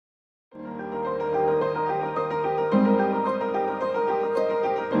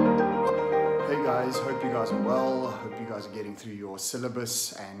guys, hope you guys are well. Hope you guys are getting through your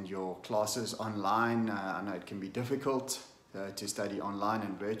syllabus and your classes online. I know it can be difficult to study online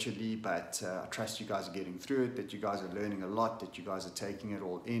and virtually, but I trust you guys are getting through it, that you guys are learning a lot, that you guys are taking it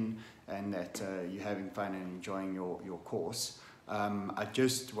all in, and that you're having fun and enjoying your course. I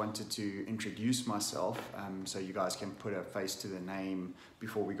just wanted to introduce myself so you guys can put a face to the name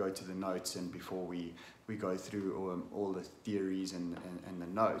before we go to the notes and before we go through all the theories and the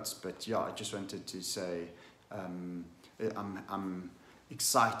notes. But yeah, I just wanted to say I'm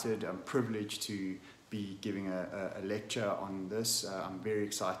excited, I'm privileged to be giving a lecture on this. I'm very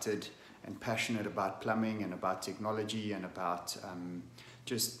excited and passionate about plumbing and about technology and about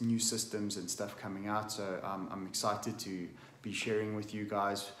just new systems and stuff coming out. So I'm excited to be sharing with you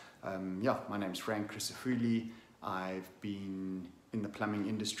guys. Yeah, my name's Frank Crisafulli. I've been in the plumbing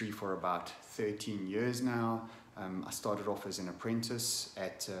industry for about 13 years now. I started off as an apprentice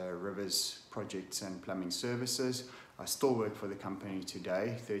at Rivers Projects and Plumbing Services. I still work for the company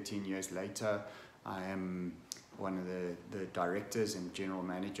today, 13 years later. I am one of the directors and general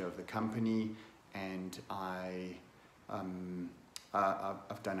manager of the company, and I've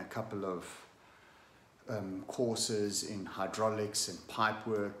done a couple of courses in hydraulics and pipe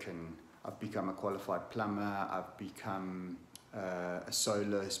work, and I've become a qualified plumber. I've become a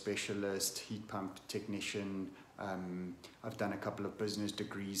solar specialist, heat pump technician. I've done a couple of business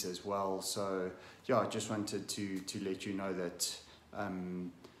degrees as well. So yeah, I just wanted to let you know that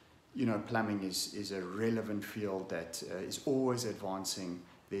you know, plumbing is a relevant field that is always advancing.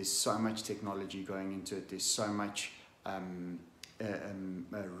 There's so much technology going into it. There's so much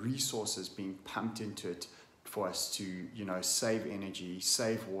resources being pumped into it for us to, you know, save energy,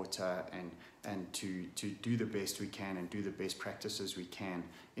 save water, and to do the best we can and do the best practices we can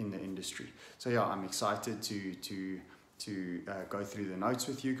in the industry. So yeah, I'm excited to go through the notes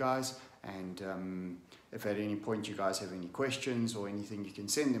with you guys, and if at any point you guys have any questions or anything, you can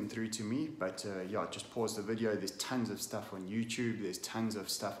send them through to me. But yeah, just pause the video. There's tons of stuff on YouTube, there's tons of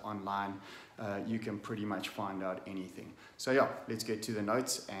stuff online. You can pretty much find out anything. So yeah, let's get to the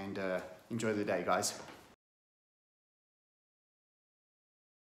notes and enjoy the day, guys.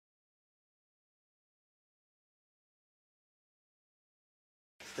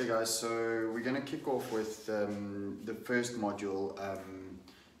 Hey guys, so we're going to kick off with the first module,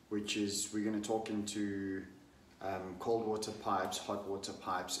 which is we're going to talk into cold water pipes, hot water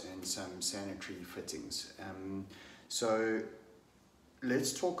pipes, and some sanitary fittings. So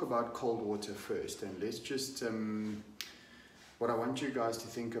let's talk about cold water first, and let's just, what I want you guys to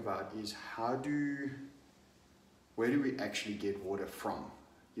think about is where do we actually get water from,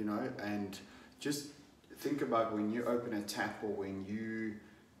 you know, and just think about when you open a tap or when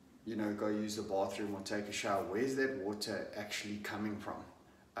you know, go use the bathroom or take a shower, where's that water actually coming from?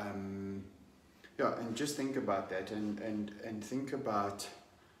 Yeah, and just think about that, and think about,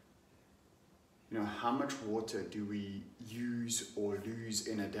 you know, how much water do we use or lose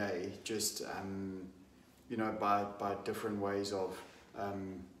in a day, just you know, by different ways of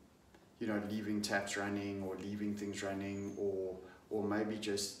you know, leaving taps running or leaving things running, or maybe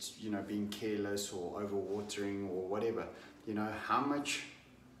just, you know, being careless or overwatering or whatever. You know, how much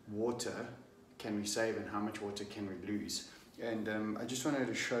water can we save and how much water can we lose? And I just wanted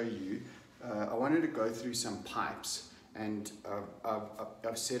to show you, I wanted to go through some pipes, and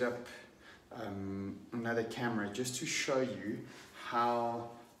I've set up another camera just to show you how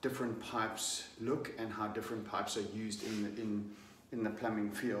different pipes look and how different pipes are used in the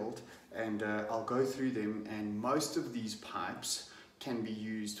plumbing field. And I'll go through them, and most of these pipes can be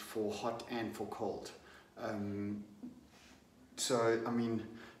used for hot and for cold. So I mean,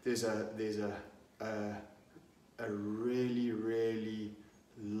 there's a really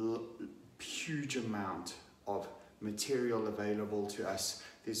huge amount of material available to us.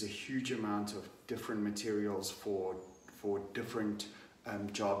 There's a huge amount of different materials for different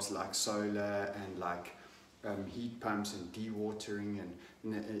jobs like solar and like heat pumps and dewatering,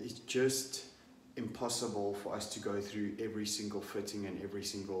 and it's just impossible for us to go through every single fitting and every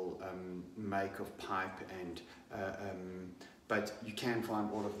single make of pipe, and but you can find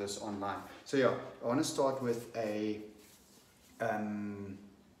all of this online. So yeah, I want to start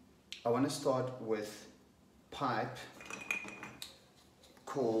with pipe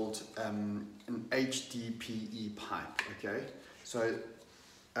called an HDPE pipe. Okay, so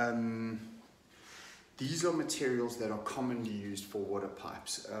these are materials that are commonly used for water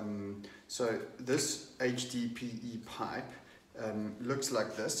pipes. So this HDPE pipe looks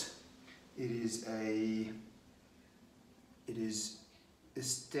like this. It is a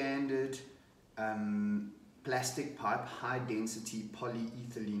standard plastic pipe, high density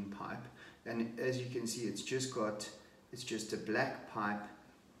polyethylene pipe And as you can see, it's just a black pipe,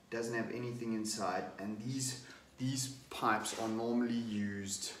 doesn't have anything inside, and these pipes are normally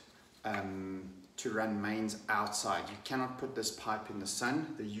used to run mains outside. You cannot put this pipe in the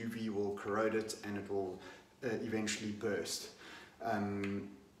sun, the UV will corrode it and it will eventually burst.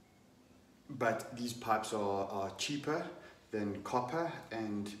 But these pipes are cheaper than copper,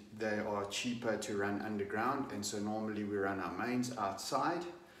 and they are cheaper to run underground, and so normally we run our mains outside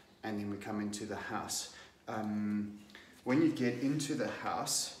and then we come into the house. When you get into the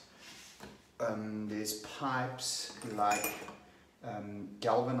house, there's pipes like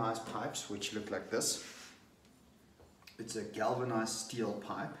galvanized pipes which look like this. It's a galvanized steel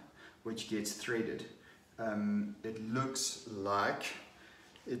pipe which gets threaded. It looks like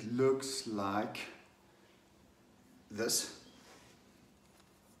this.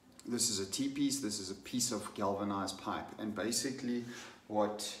 This is a T-piece, this is a piece of galvanized pipe, and basically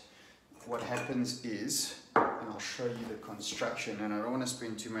what happens is, and I'll show you the construction, and I don't want to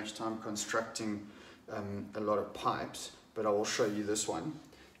spend too much time constructing a lot of pipes, but I will show you this one.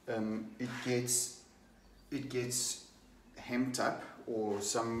 It gets hemmed up, or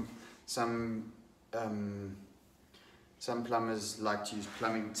some plumbers like to use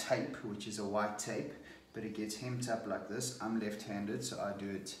plumbing tape, which is a white tape, but it gets hemmed up like this. I'm left-handed, so I do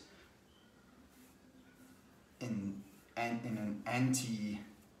it in an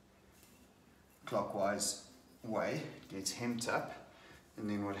anti-clockwise way. It gets hemmed up, and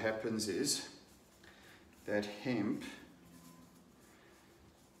then what happens is that hemp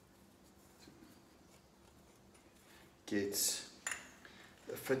gets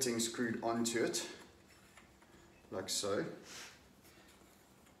a fitting screwed onto it, like so.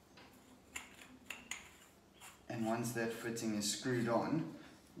 And once that fitting is screwed on,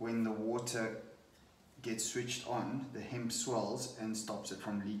 when the water gets switched on, the hemp swells and stops it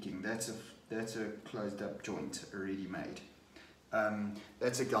from leaking. That's a closed up joint already made.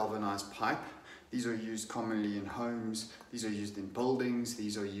 That's a galvanized pipe. These are used commonly in homes, these are used in buildings,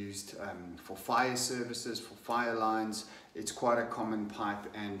 these are used for fire services, for fire lines. It's quite a common pipe,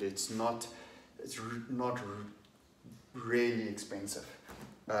 and it's not really expensive.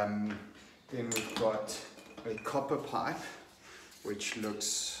 Then we've got a copper pipe which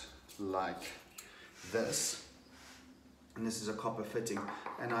looks like this, and this is a copper fitting,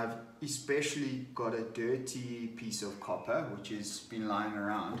 and I've especially got a dirty piece of copper which has been lying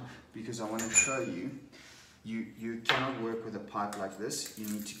around because I want to show you, you cannot work with a pipe like this. You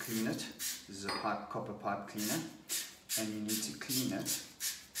need to clean it. This is a copper pipe cleaner, and you need to clean it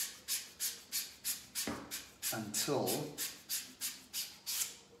until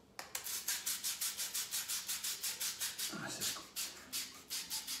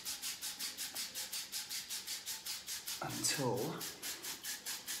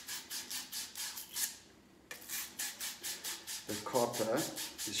the copper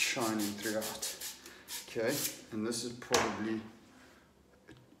is shining throughout. Okay, and this is probably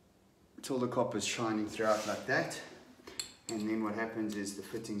until the copper is shining throughout like that. And then what happens is the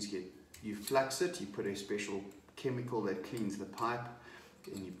fittings you flux it, you put a special chemical that cleans the pipe,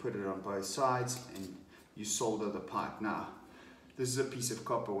 and you put it on both sides and you solder the pipe. Now, this is a piece of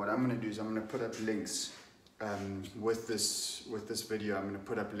copper. What I'm going to do is I'm going to put up links with this video. I'm going to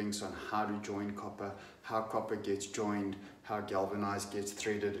put up links on how to join copper, how copper gets joined, how galvanized gets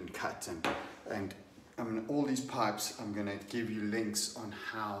threaded and cut, and all these pipes, I'm going to give you links on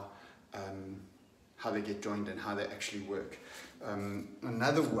how they get joined and how they actually work.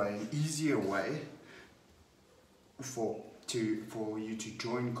 Another way, an easier way for you to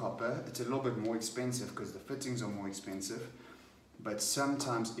join copper, it's a little bit more expensive because the fittings are more expensive, but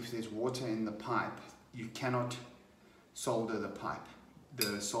sometimes if there's water in the pipe, you cannot solder the pipe.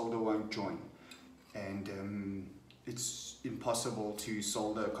 The solder won't join, and it's impossible to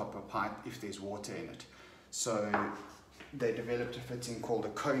solder a copper pipe if there's water in it. So they developed a fitting called a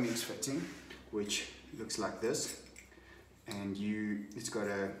Koenig's fitting, which looks like this, and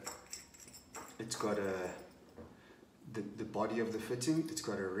the body of the fitting, it's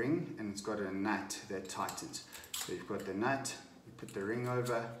got a ring and it's got a nut that tightens. So you've got the nut, you put the ring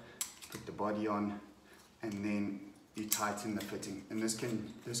over, put the body on, and then you tighten the fitting. And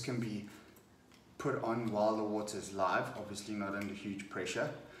this can be put on while the water is live, obviously not under huge pressure,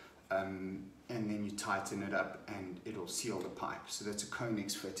 and then you tighten it up and it'll seal the pipe. So that's a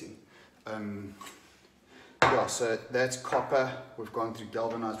Koenig's fitting. Yeah, so that's copper. We've gone through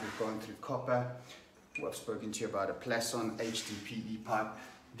galvanized, we've gone through copper. I've spoken to you about a Plason HDPE pipe.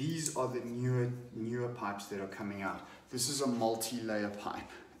 These are the newer pipes that are coming out. This is a multi-layer pipe.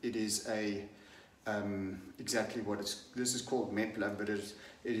 It is a exactly what this is called Mepler, but it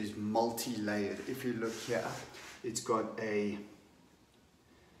is multi-layered. If you look here, it's got a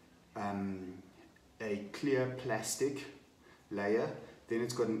clear plastic layer, then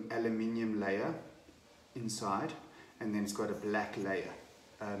it's got an aluminium layer inside, and then it's got a black layer.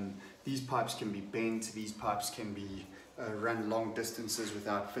 These pipes can be bent, these pipes can be run long distances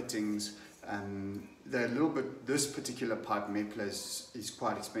without fittings. They're a little bit, this particular pipe Mepler is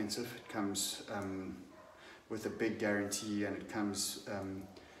quite expensive. It comes with a big guarantee, and it comes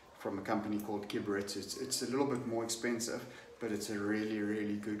from a company called Kibrit. It's a little bit more expensive, but it's a really,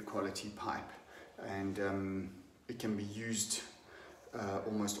 really good quality pipe, and it can be used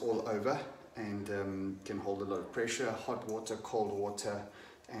almost all over, and can hold a lot of pressure, hot water, cold water,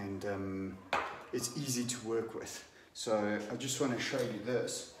 and it's easy to work with. So I just want to show you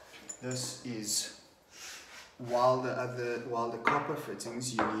this. This is, while the copper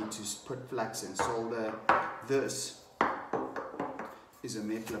fittings you need to put flux and solder, this is a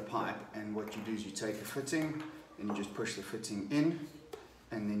Mepler pipe, and what you do is you take a fitting and you just push the fitting in,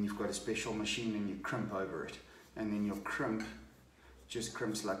 and then you've got a special machine and you crimp over it, and then your crimp just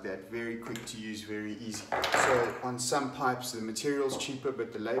crimps like that. Very quick to use, very easy. So on some pipes the material's cheaper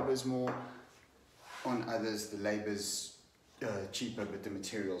but the labor's more. On others the labor's cheaper but the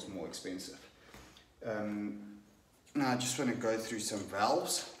material's more expensive. Now I just want to go through some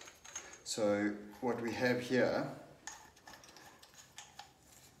valves. So what we have here,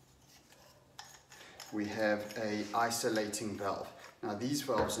 we have a isolating valve. Now these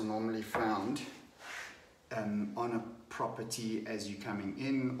valves are normally found on a property as you're coming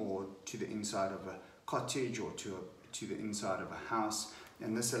in, or to the inside of a cottage, or to the inside of a house,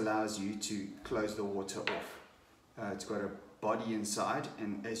 and this allows you to close the water off. It's got a body inside,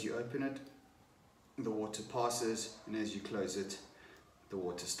 and as you open it the water passes, and as you close it the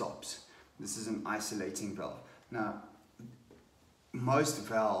water stops. This is an isolating valve. Now most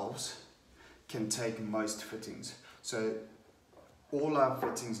valves can take most fittings, so all our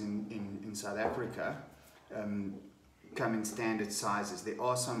fittings in South Africa come in standard sizes. There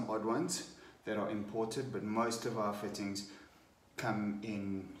are some odd ones that are imported, but most of our fittings come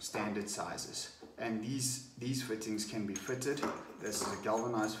in standard sizes, and these fittings can be fitted. This is a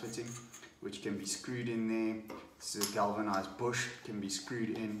galvanized fitting which can be screwed in there. This is a galvanized bush, can be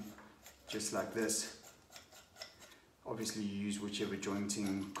screwed in just like this. Obviously you use whichever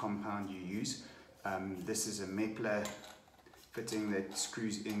jointing compound you use. This is a Mepler fitting that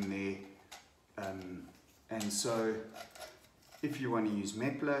screws in there, and so if you want to use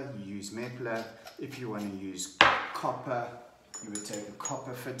Mepler, you use Mepler. If you want to use copper, you would take a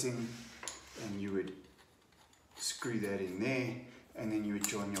copper fitting and you would screw that in there, and then you would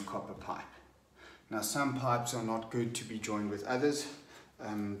join your copper pipe. Now some pipes are not good to be joined with others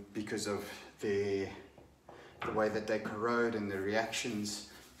because of the way that they corrode and the reactions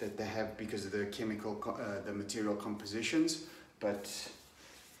that they have because of the the material compositions, but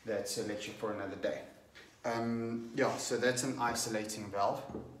that's a lecture for another day. Yeah, so that's an isolating valve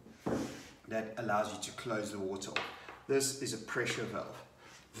that allows you to close the water off. This is a pressure valve.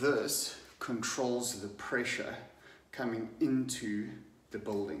 This controls the pressure coming into the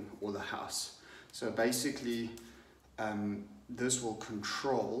building or the house. So basically this will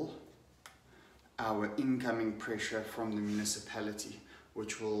control our incoming pressure from the municipality,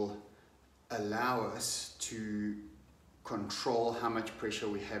 which will allow us to control how much pressure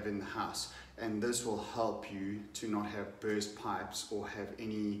we have in the house, and this will help you to not have burst pipes or have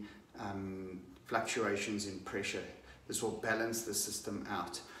any fluctuations in pressure. This will balance the system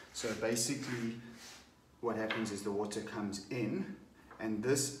out. So basically what happens is the water comes in, and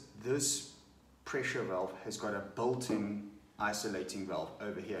this pressure valve has got a built-in isolating valve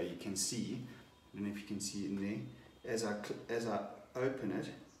over here. You can see, I don't know if you can see it in there, as I open it,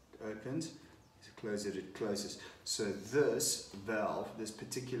 it opens, as I close it, it closes. So this valve, this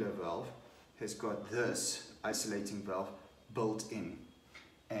particular valve, has got this isolating valve built in,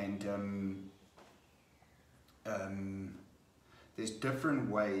 and there's different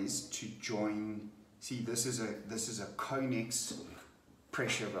ways to join. See, this is a Connex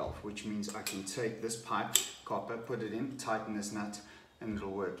pressure valve, which means I can take this pipe, copper, put it in, tighten this nut, and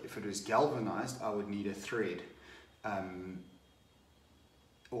it'll work. If it was galvanized, I would need a thread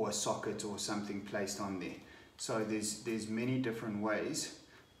or a socket or something placed on there. So there's many different ways.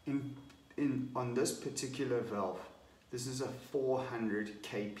 On this particular valve, this is a 400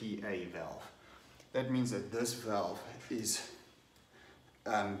 kPa valve. That means that this valve is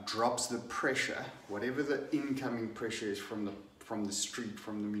drops the pressure, whatever the incoming pressure is from the street,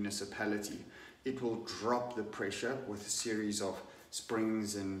 from the municipality. It will drop the pressure with a series of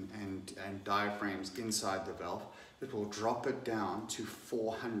springs and diaphragms inside the valve, it will drop it down to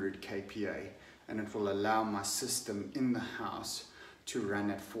 400 kPa, and it will allow my system in the house to run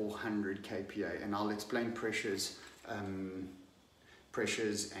at 400 kPa. And I'll explain pressures and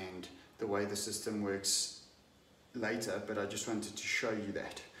the way the system works later, but I just wanted to show you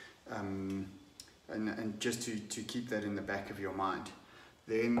that, and just to keep that in the back of your mind.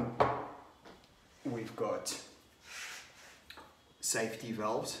 Then we've got safety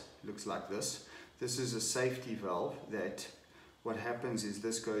valves. Looks like this. This is a safety valve that what happens is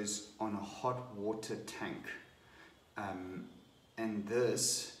this goes on a hot water tank, and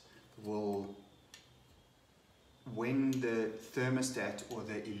this will, when the thermostat or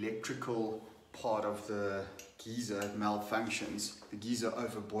the electrical part of the geyser malfunctions, the geyser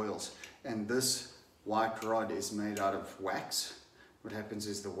overboils, and this white rod is made out of wax. What happens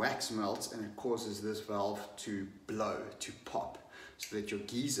is the wax melts and it causes this valve to blow, to pop, so that your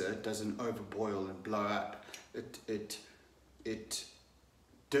geyser doesn't overboil and blow up. It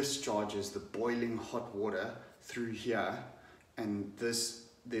discharges the boiling hot water through here, and there's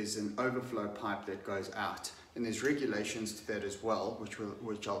an overflow pipe that goes out, and there's regulations to that as well,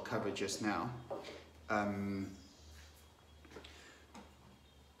 which I'll cover just now. And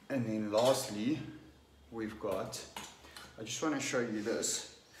then lastly, we've got, I just want to show you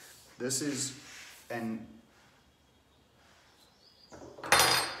this. This is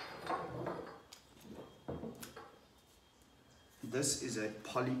a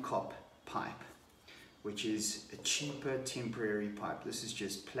polycop pipe, which is a cheaper temporary pipe. This is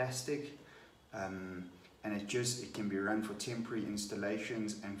just plastic, and it can be run for temporary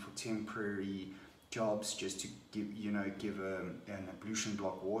installations and for temporary jobs, just to give an ablution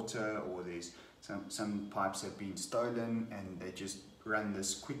block water, or there's some pipes have been stolen and they just run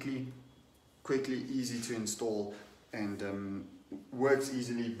this quickly, easy to install, and works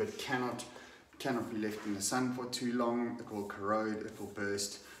easily, but cannot be left in the sun for too long. It will corrode, it will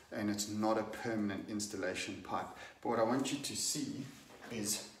burst, and it's not a permanent installation pipe. But what I want you to see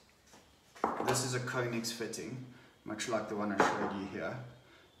is this is a Connex fitting, much like the one I showed you here,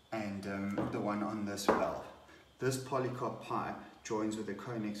 and the one on this valve. This polycop pipe joins with a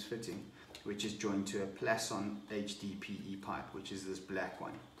Connex fitting, which is joined to a Plason HDPE pipe, which is this black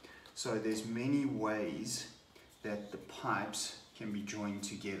one. So there's many ways that the pipes can be joined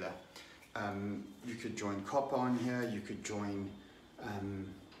together. You could join copper on here, you could join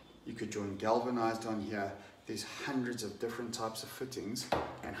galvanized on here. There's hundreds of different types of fittings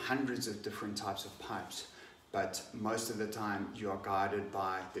and hundreds of different types of pipes, but most of the time you are guided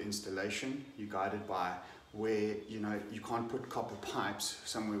by the installation. You're guided by where, you can't put copper pipes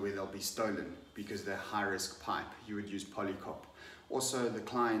somewhere where they'll be stolen, because they're high risk pipe. You would use polycop. Also, the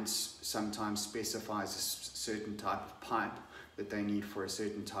clients sometimes specifies a certain type of pipe that they need for a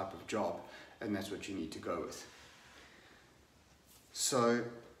certain type of job, and that's what you need to go with. So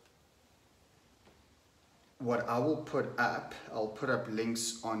what I will put up, I'll put up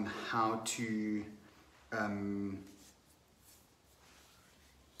links on how to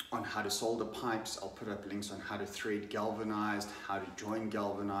solder pipes. I'll put up links on how to thread galvanized, how to join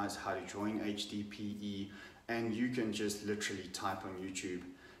galvanized, how to join HDPE, and you can just literally type on YouTube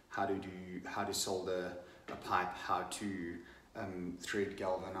how to solder a pipe, how to thread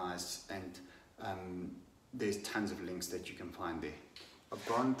galvanized, and there's tons of links that you can find there. I've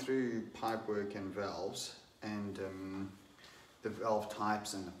gone through pipework and valves, and the valve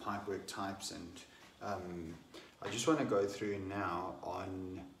types and the pipework types, and I just want to go through now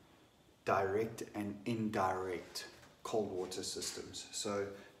on direct and indirect cold water systems. So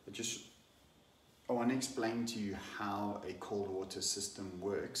I want to explain to you how a cold water system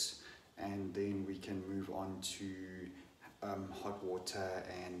works, and then we can move on to hot water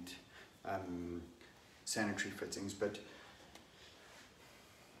and sanitary fittings. But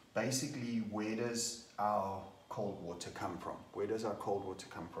basically, where does our cold water come from? Where does our cold water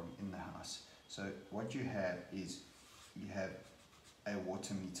come from in the house? So what you have is, you have a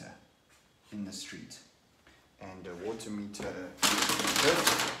water meter in the street, and a water meter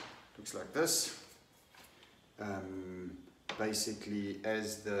looks like this. Basically,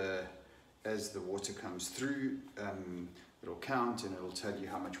 as the water comes through, it'll count and it'll tell you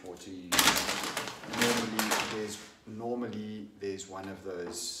how much water you use. Normally there's one of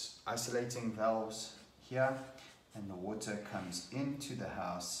those isolating valves here, and the water comes into the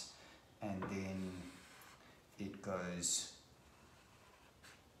house, and then it goes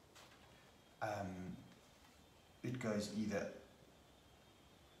either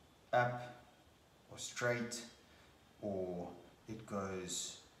up or straight, or it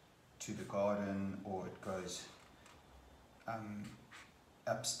goes to the garden, or it goes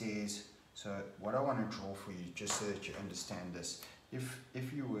upstairs. So what I want to draw for you, just so that you understand this,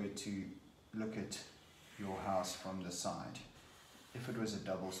 if you were to look at your house from the side, if it was a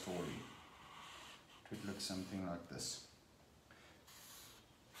double story, it would look something like this.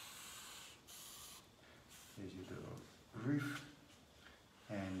 There's your little roof,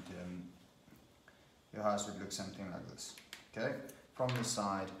 and your house would look something like this. Okay, from the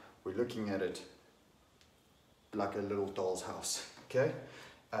side we're looking at it like a little doll's house. Okay,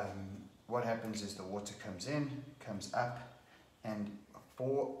 what happens is the water comes in, comes up, and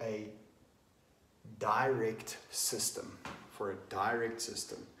for a direct system,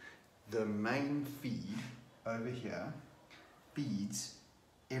 the main feed over here feeds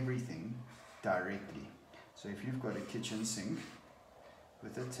everything directly. So if you've got a kitchen sink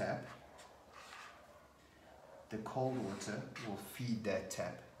with a tap, the cold water will feed that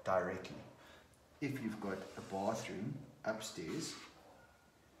tap directly. If you've got a bathroom upstairs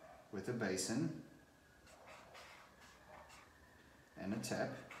with a basin and a tap,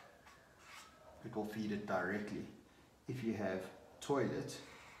 it will feed it directly. If you have toilet,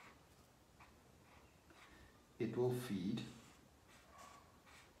 it will feed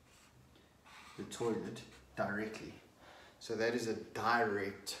the toilet directly. So that is a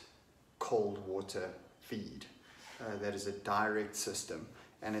direct cold water feed. That is a direct system,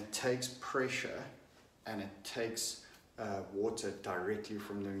 and it takes pressure and it takes water directly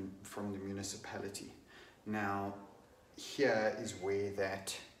from the municipality. Now here is where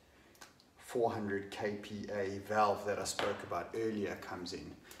that 400 kPa valve that I spoke about earlier comes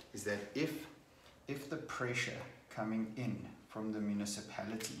in, is that if the pressure coming in from the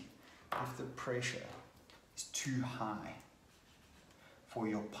municipality, if the pressure is too high for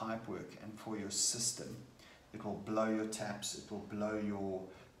your pipework and for your system, it will blow your taps, it will blow your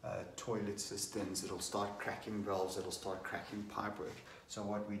toilet cisterns, it'll start cracking valves, it'll start cracking pipework. So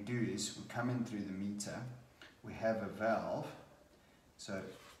what we do is we come in through the meter, we have a valve, so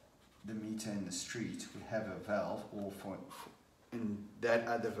the meter in the street, we have a valve, or in that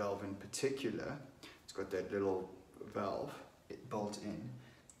other valve in particular, it's got that little valve built in,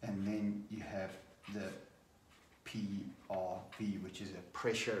 and then you have the PRV, which is a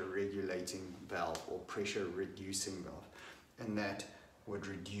pressure regulating valve or pressure reducing valve, and that would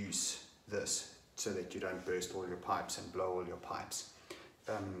reduce this so that you don't burst all your pipes and blow all your pipes.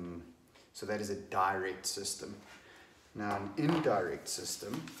 So that is a direct system. Now an indirect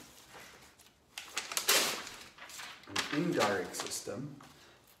system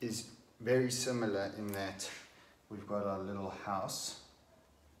is very similar in that we've got our little house.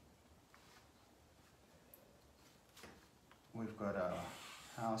 We've got our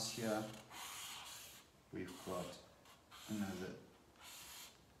house here. We've got another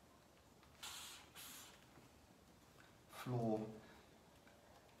floor.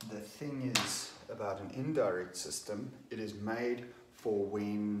 The thing is about an indirect system, it is made for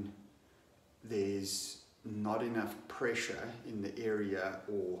when there's not enough pressure in the area,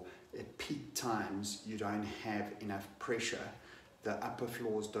 or at peak times you don't have enough pressure. The upper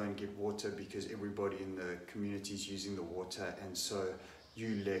floors don't get water because everybody in the community is using the water, and so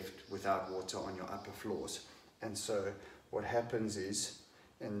you left without water on your upper floors. And so what happens is,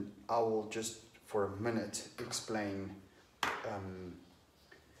 and I will just for a minute explain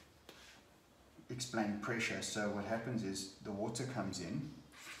pressure. So what happens is the water comes in,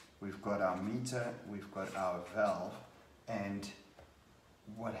 we've got our meter, we've got our valve, and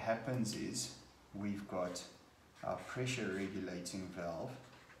what happens is we've got our pressure regulating valve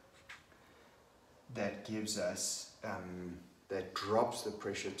that gives us, that drops the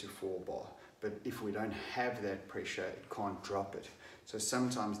pressure to 4 bar. But if we don't have that pressure, it can't drop it. So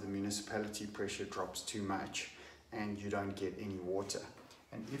sometimes the municipality pressure drops too much and you don't get any water.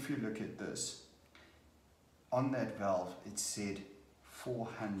 And if you look at this, on that valve it said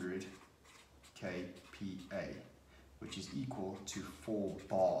 400 kPa, which is equal to 4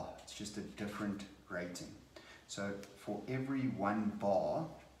 bar. It's just a different rating. So for every 1 bar,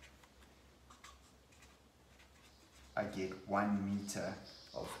 I get 1 meter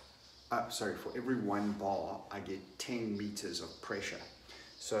of, for every 1 bar, I get 10 meters of pressure.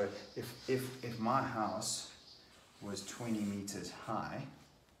 So if my house was 20 meters high,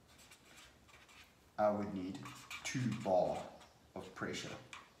 I would need 2 bar of pressure,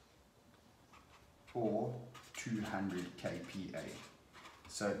 or 200 kPa.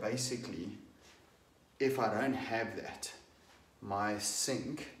 So basically, if I don't have that, my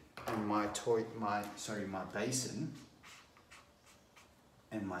sink and my basin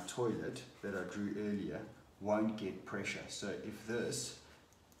and my toilet that I drew earlier won't get pressure. So if this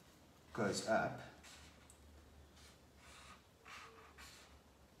goes up,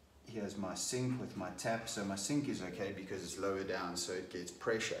 here's my sink with my tap. So my sink is okay because it's lower down, so it gets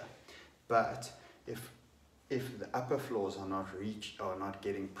pressure. But if the upper floors are not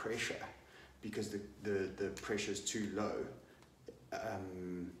getting pressure because the pressure is too low,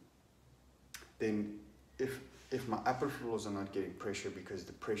 then if my upper floors are not getting pressure because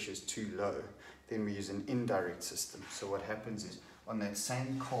the pressure is too low, then we use an indirect system. So what happens is, on that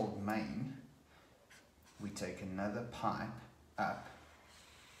same cold main, we take another pipe up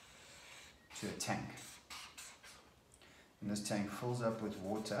to a tank. And this tank fills up with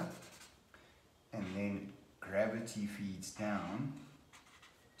water, and then gravity feeds down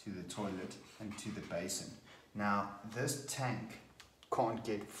to the toilet and to the basin. Now, this tank can't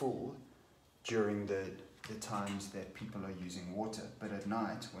get full during the times that people are using water, but at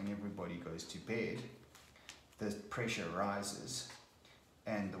night, when everybody goes to bed, the pressure rises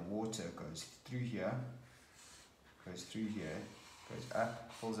and the water goes through here, goes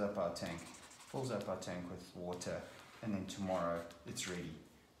up, fills up our tank with water, and then tomorrow it's ready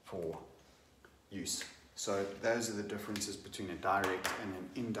for use. So those are the differences between a direct and an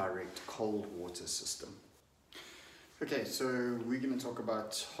indirect cold water system. Okay, so we're going to talk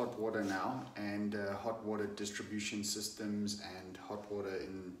about hot water now, and hot water distribution systems, and hot water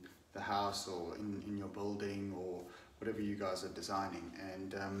in the house or in your building or whatever you guys are designing.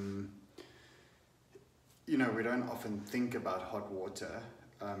 And you know, we don't often think about hot water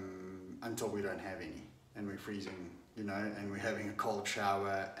until we don't have any, and we're freezing, you know, and we're having a cold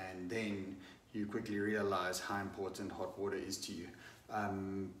shower, and then you quickly realize how important hot water is to you.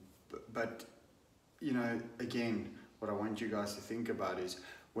 But you know, again, what I want you guys to think about is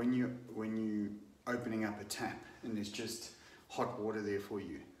when you opening up a tap and there's just hot water there for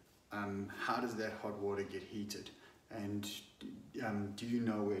you, how does that hot water get heated? And do you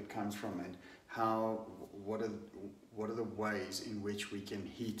know where it comes from? And what are the ways in which we can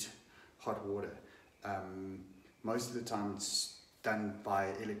heat hot water? Most of the time it's done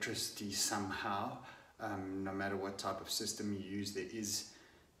by electricity somehow. No matter what type of system you use, there is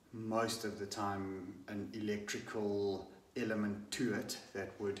most of the time an electrical element to it that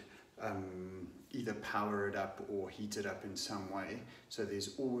would either power it up or heat it up in some way. So there's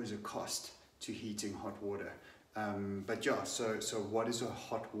always a cost to heating hot water. But yeah, so what is a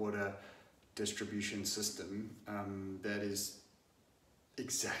hot water distribution system? That is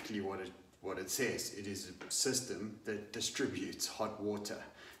exactly what it says. It is a system that distributes hot water.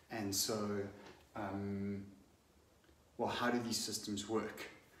 And so, well, how do these systems work?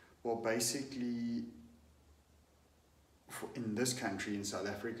 Well, basically, in this country, in South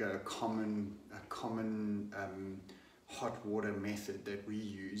Africa, a common hot water method that we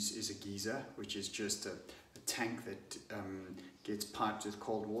use is a geyser, which is just a tank that gets piped with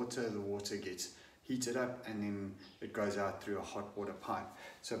cold water. The water gets heated up, and then it goes out through a hot water pipe.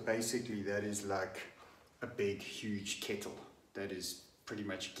 So basically, that is like a big, huge kettle. That is pretty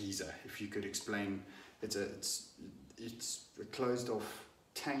much geyser. If you could explain, it's a closed off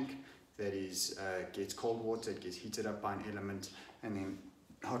tank that is gets cold water, it gets heated up by an element, and then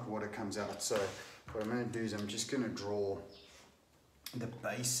hot water comes out. So what I'm going to do is I'm just going to draw the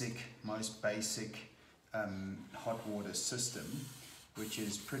most basic hot water system, which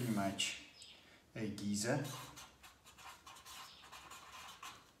is pretty much a geyser.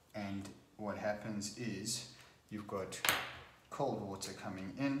 And what happens is you've got cold water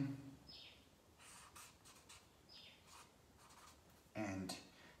coming in, and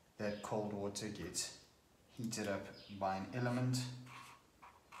that cold water gets heated up by an element,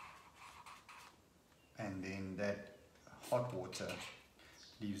 and then that hot water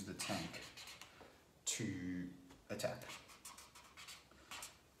leaves the tank to a tap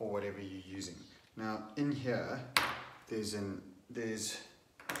or whatever you're using. Now in here there's an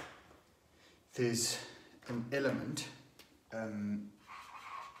element,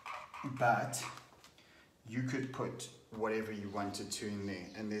 but you could put whatever you wanted to in there,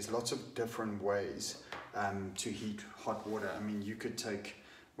 and there's lots of different ways to heat hot water. I mean, you could take,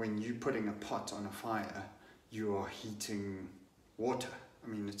 when you're putting a pot on a fire, you are heating water. I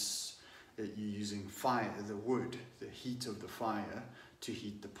mean, you're using fire, the wood, the heat of the fire to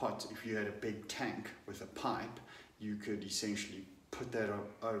heat the pot. If you had a big tank with a pipe, you could essentially put that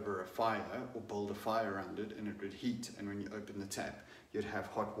over a fire or build a fire around it, and it would heat, and when you open the tap you'd have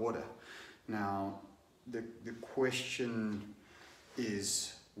hot water. Now the question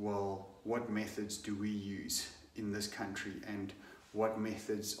is, well, what methods do we use in this country, and what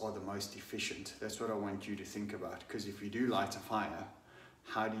methods are the most efficient? That's what I want you to think about, because if you do light a fire,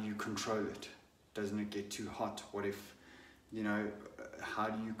 how do you control it? Doesn't it get too hot? What if, you know, how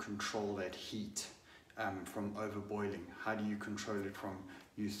do you control that heat from overboiling? How do you control it from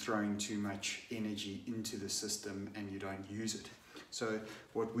you're throwing too much energy into the system and you don't use it. So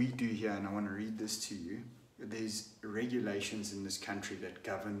what we do here, and I want to read this to you, there's regulations in this country that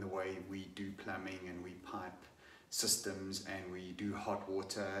govern the way we do plumbing and we pipe systems and we do hot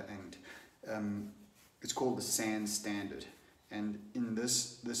water, and it's called the SANS standard. And in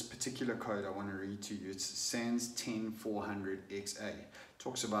this particular code I want to read to you, it's SANS 10400XA.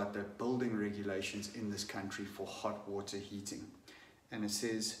 Talks about the building regulations in this country for hot water heating. And it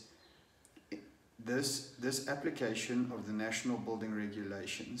says, this application of the national building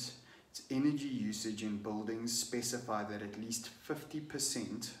regulations, its energy usage in buildings specify that at least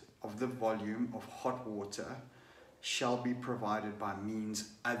 50% of the volume of hot water shall be provided by means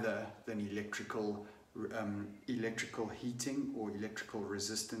other than electrical heating or electrical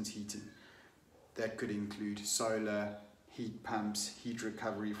resistance heating. That could include solar, heat pumps, heat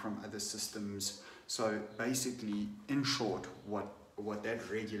recovery from other systems. So basically, in short, what that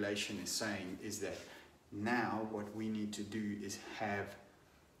regulation is saying is that now what we need to do is have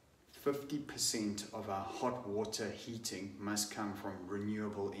 50% of our hot water heating must come from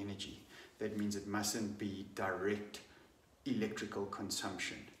renewable energy. That means it mustn't be direct electrical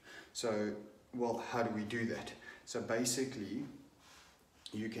consumption. So, well, how do we do that? So basically,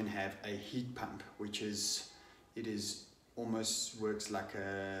 you can have a heat pump, which is almost works like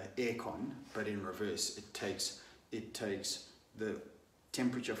a aircon, but in reverse. It takes the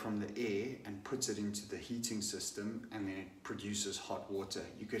temperature from the air and puts it into the heating system, and then it produces hot water.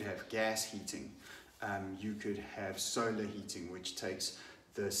 You could have gas heating. You could have solar heating, which takes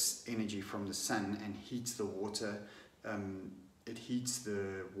this energy from the sun and heats the water. It heats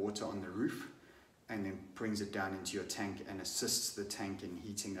the water on the roof and then brings it down into your tank and assists the tank in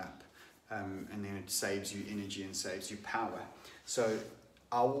heating up. And then it saves you energy and saves you power. So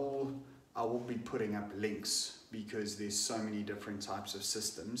I will be putting up links because there's so many different types of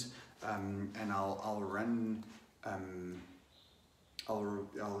systems, and I'll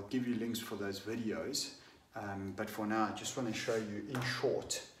give you links for those videos. But for now, I just want to show you in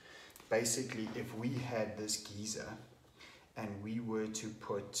short. Basically, if we had this geyser and we were to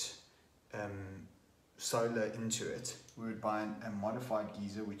put solar into it, we would buy a modified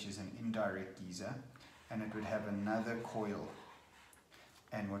geyser, which is an indirect geyser, and it would have another coil.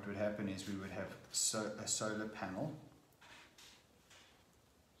 And what would happen is we would have a solar panel,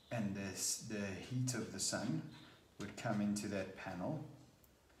 and the heat of the sun would come into that panel,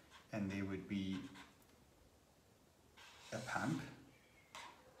 and there would be a pump,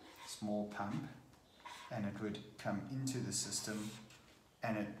 small pump, and it would come into the system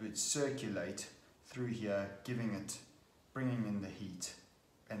and it would circulate through here, bringing in the heat.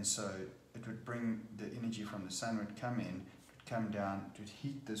 And so it would bring the energy from the sun would come in, it would come down, it would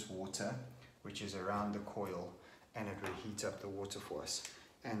heat this water, which is around the coil, and it would heat up the water for us.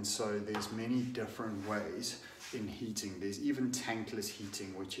 And so there's many different ways in heating. There's even tankless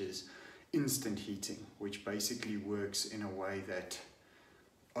heating, which is instant heating, which basically works in a way that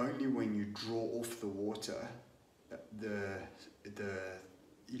only when you draw off the water, the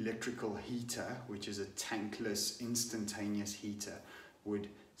electrical heater, which is a tankless instantaneous heater, would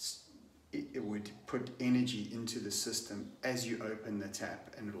put energy into the system as you open the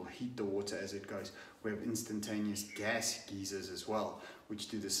tap, and it will heat the water as it goes. We have instantaneous gas geysers as well, which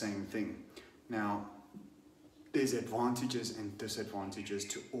do the same thing. Now, there's advantages and disadvantages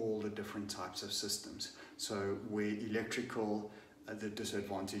to all the different types of systems. So where electrical, the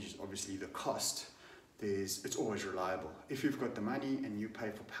disadvantage is obviously the cost. It's always reliable. If you've got the money and you pay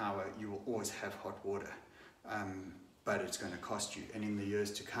for power, you will always have hot water. But it's going to cost you. And in the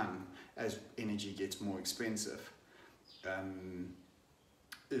years to come, as energy gets more expensive,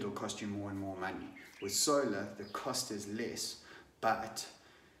 it'll cost you more and more money. With solar, the cost is less, but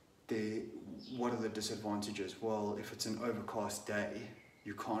what are the disadvantages? Well, if it's an overcast day,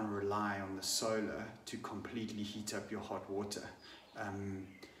 you can't rely on the solar to completely heat up your hot water.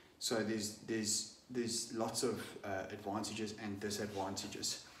 So there's lots of advantages and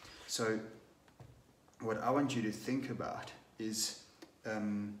disadvantages. So what I want you to think about is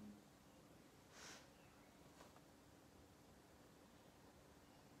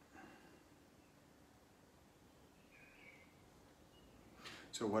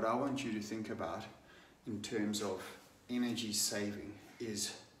So what I want you to think about in terms of energy saving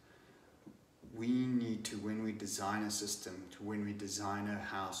is we need to, when we design a system, when we design a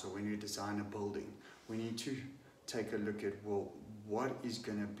house or when we design a building, we need to take a look at, well, what is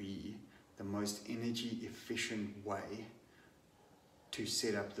going to be the most energy efficient way to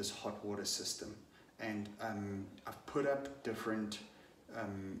set up this hot water system. And I've put up different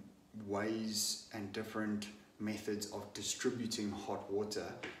ways and different methods of distributing hot water,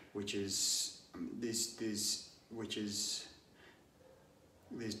 which is there's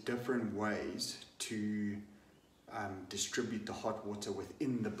different ways to distribute the hot water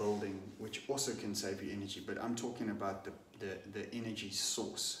within the building, which also can save you energy. But I'm talking about the energy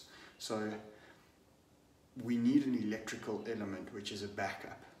source. So we need an electrical element, which is a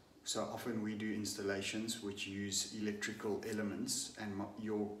backup. So often we do installations which use electrical elements, and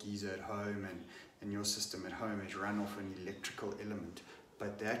your geyser at home and your system at home is run off an electrical element.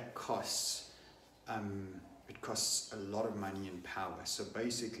 But that costs it costs a lot of money in power. So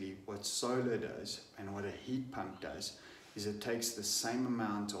basically what solar does and what a heat pump does is it takes the same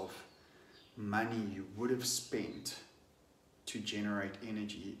amount of money you would have spent to generate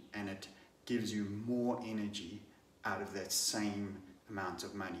energy, and it gives you more energy out of that same amount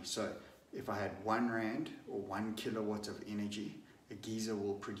of money. So if I had 1 rand or 1 kilowatt of energy, a geyser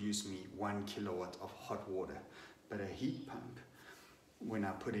will produce me 1 kilowatt of hot water. But a heat pump, when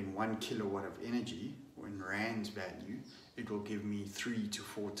I put in 1 kilowatt of energy, in rands value, it will give me 3 to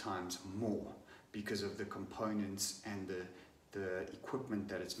 4 times more because of the components and the equipment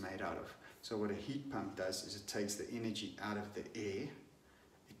that it's made out of. So what a heat pump does is it takes the energy out of the air,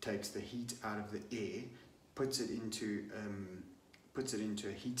 it takes the heat out of the air, puts it into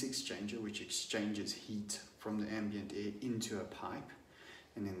a heat exchanger, which exchanges heat from the ambient air into a pipe,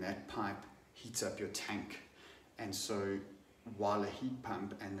 and then that pipe heats up your tank. And so while a heat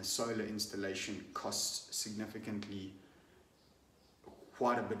pump and the solar installation costs significantly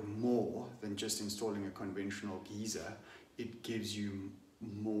quite a bit more than just installing a conventional geyser, it gives you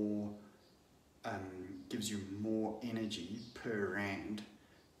more energy per rand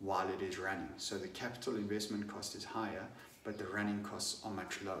while it is running. So the capital investment cost is higher, but the running costs are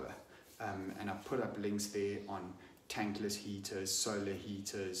much lower. And I've put up links there on tankless heaters, solar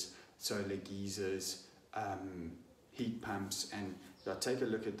geysers, heat pumps, and I'll take a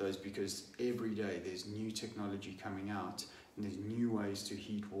look at those because every day there's new technology coming out and there's new ways to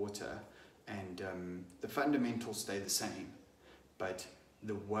heat water, and the fundamentals stay the same, but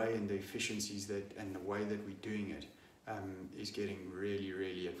the way and the efficiencies and the way that we're doing it is getting really,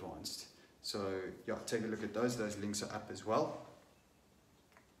 really advanced. So yeah, take a look at those. Those links are up as well.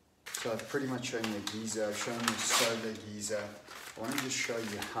 So I've pretty much shown you a geyser, I've shown you a solar geyser. I wanted to show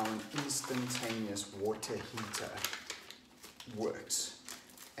you how an instantaneous water heater works.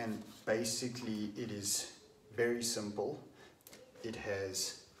 And basically it is very simple. It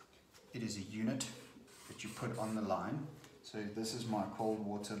is a unit that you put on the line. So this is my cold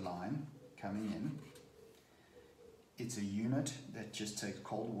water line coming in. It's a unit that just takes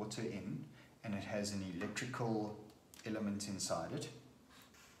cold water in, and it has an electrical element inside it.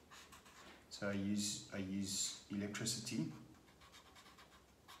 So I use electricity,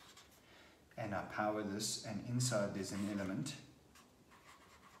 and I power this, and inside there's an element,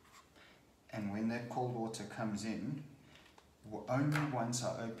 and when that cold water comes in, only once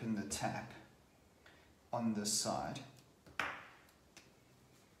I open the tap on this side,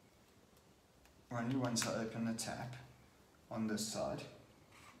 only once I open the tap on this side,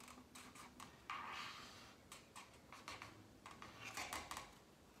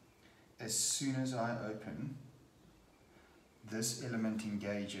 as soon as I open, this element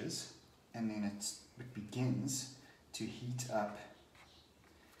engages, and then it begins to heat up.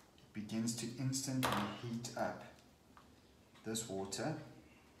 It begins to instantly heat up this water,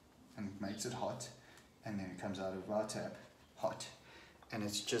 and it makes it hot, and then it comes out of our tap hot. And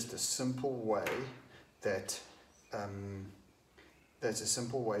it's just a simple way that's a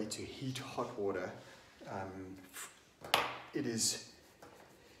simple way to heat hot water. It is,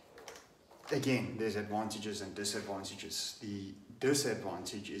 again, there's advantages and disadvantages. The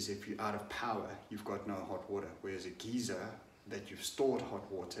disadvantage is if you're out of power, you've got no hot water, whereas a geyser that you've stored hot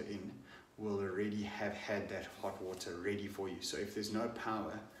water in will already have had that hot water ready for you. So if there's no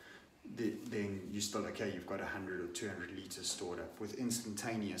power, then you're still okay, you've got 100 or 200 liters stored up. With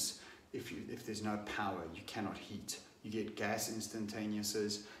instantaneous, if there's no power, you cannot heat. You get gas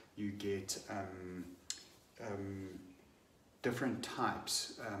instantaneouses, you get different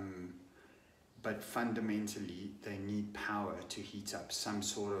types, but fundamentally they need power to heat up, some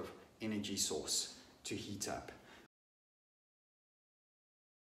sort of energy source to heat up.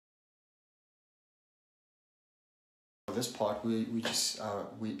 This part we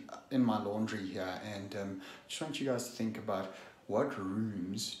in my laundry here, and just want you guys to think about what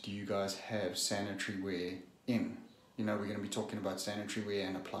rooms do you guys have sanitary ware in. You know, we're going to be talking about sanitary ware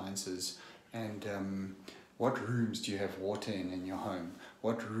and appliances, and what rooms do you have water in your home?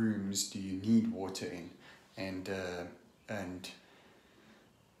 What rooms do you need water in? And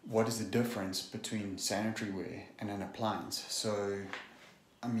what is the difference between sanitary ware and an appliance. So,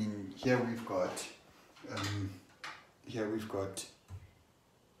 I mean, here we've got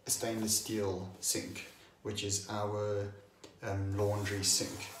a stainless steel sink, which is our laundry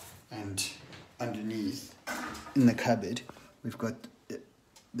sink, and underneath in the cupboard we've got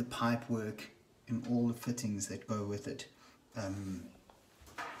the pipe work and all the fittings that go with it.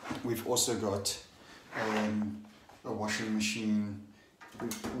 We've also got a washing machine.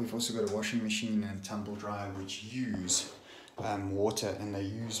 We've also got a washing machine and tumble dryer which use water, and they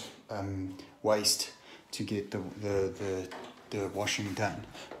use waste to get the washing done.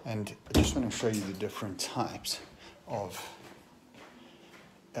 And I just want to show you the different types of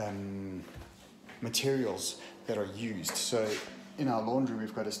materials that are used. So in our laundry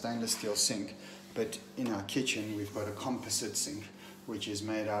we've got a stainless steel sink, but in our kitchen we've got a composite sink which is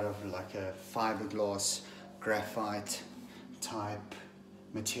made out of like a fiberglass graphite type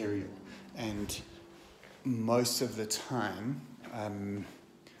material. And most of the time,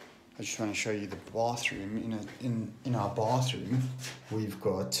 I just want to show you the bathroom. In our bathroom we've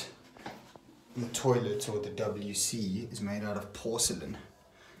got the toilet, or the WC, is made out of porcelain,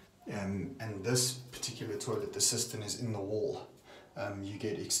 and this particular toilet, the cistern is in the wall. You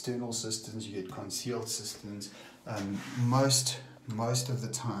get external cisterns, you get concealed cisterns. Most of the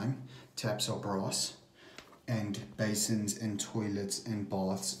time taps are brass, and basins and toilets and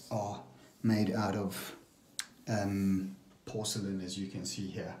baths are made out of porcelain, as you can see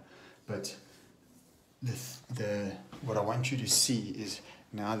here. But what I want you to see is,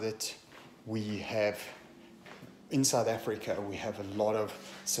 now that we have, in South Africa, we have a lot of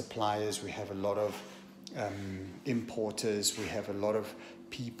suppliers, we have a lot of importers, we have a lot of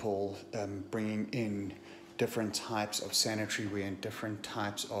people bringing in different types of sanitary ware and different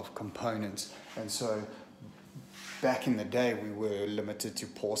types of components. And so back in the day we were limited to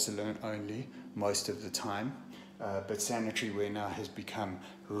porcelain only most of the time, but sanitary ware now has become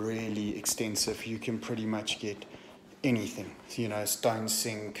really extensive. You can pretty much get anything, you know, stone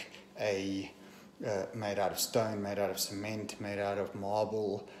sink, made out of stone, made out of cement, made out of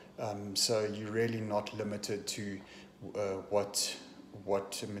marble. So you're really not limited to what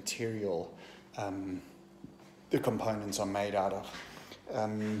material the components are made out of.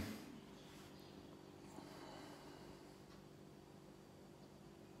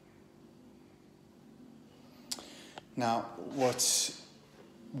 Now,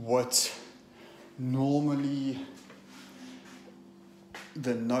 what normally,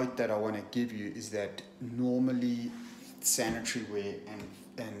 the note that I want to give you is that normally sanitary ware and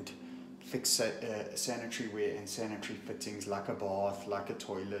sanitary ware and sanitary fittings, like a bath, like a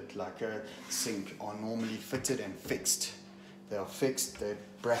toilet, like a sink, are normally fitted and fixed. They are fixed, they're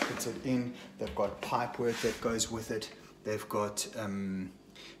bracketed in, they've got pipe work that goes with it, they've got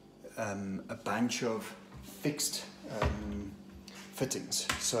a bunch of fixed fittings,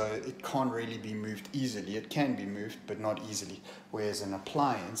 so it can't really be moved easily. It can be moved, but not easily. Whereas an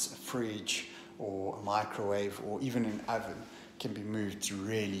appliance, a fridge or a microwave or even an oven, can be moved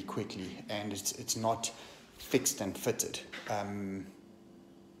really quickly, and it's not fixed and fitted.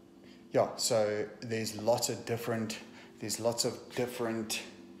 So there's lots of different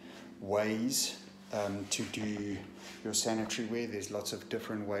ways to do your sanitary ware. There's lots of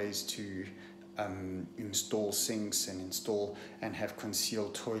different ways to install sinks and have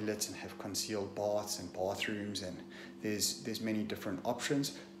concealed toilets and have concealed baths and bathrooms, and there's many different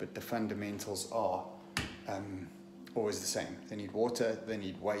options, but the fundamentals are always the same. They need water, they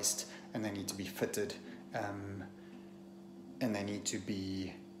need waste, and they need to be fitted, and they need to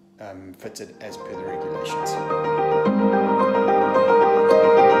be fitted as per the regulations.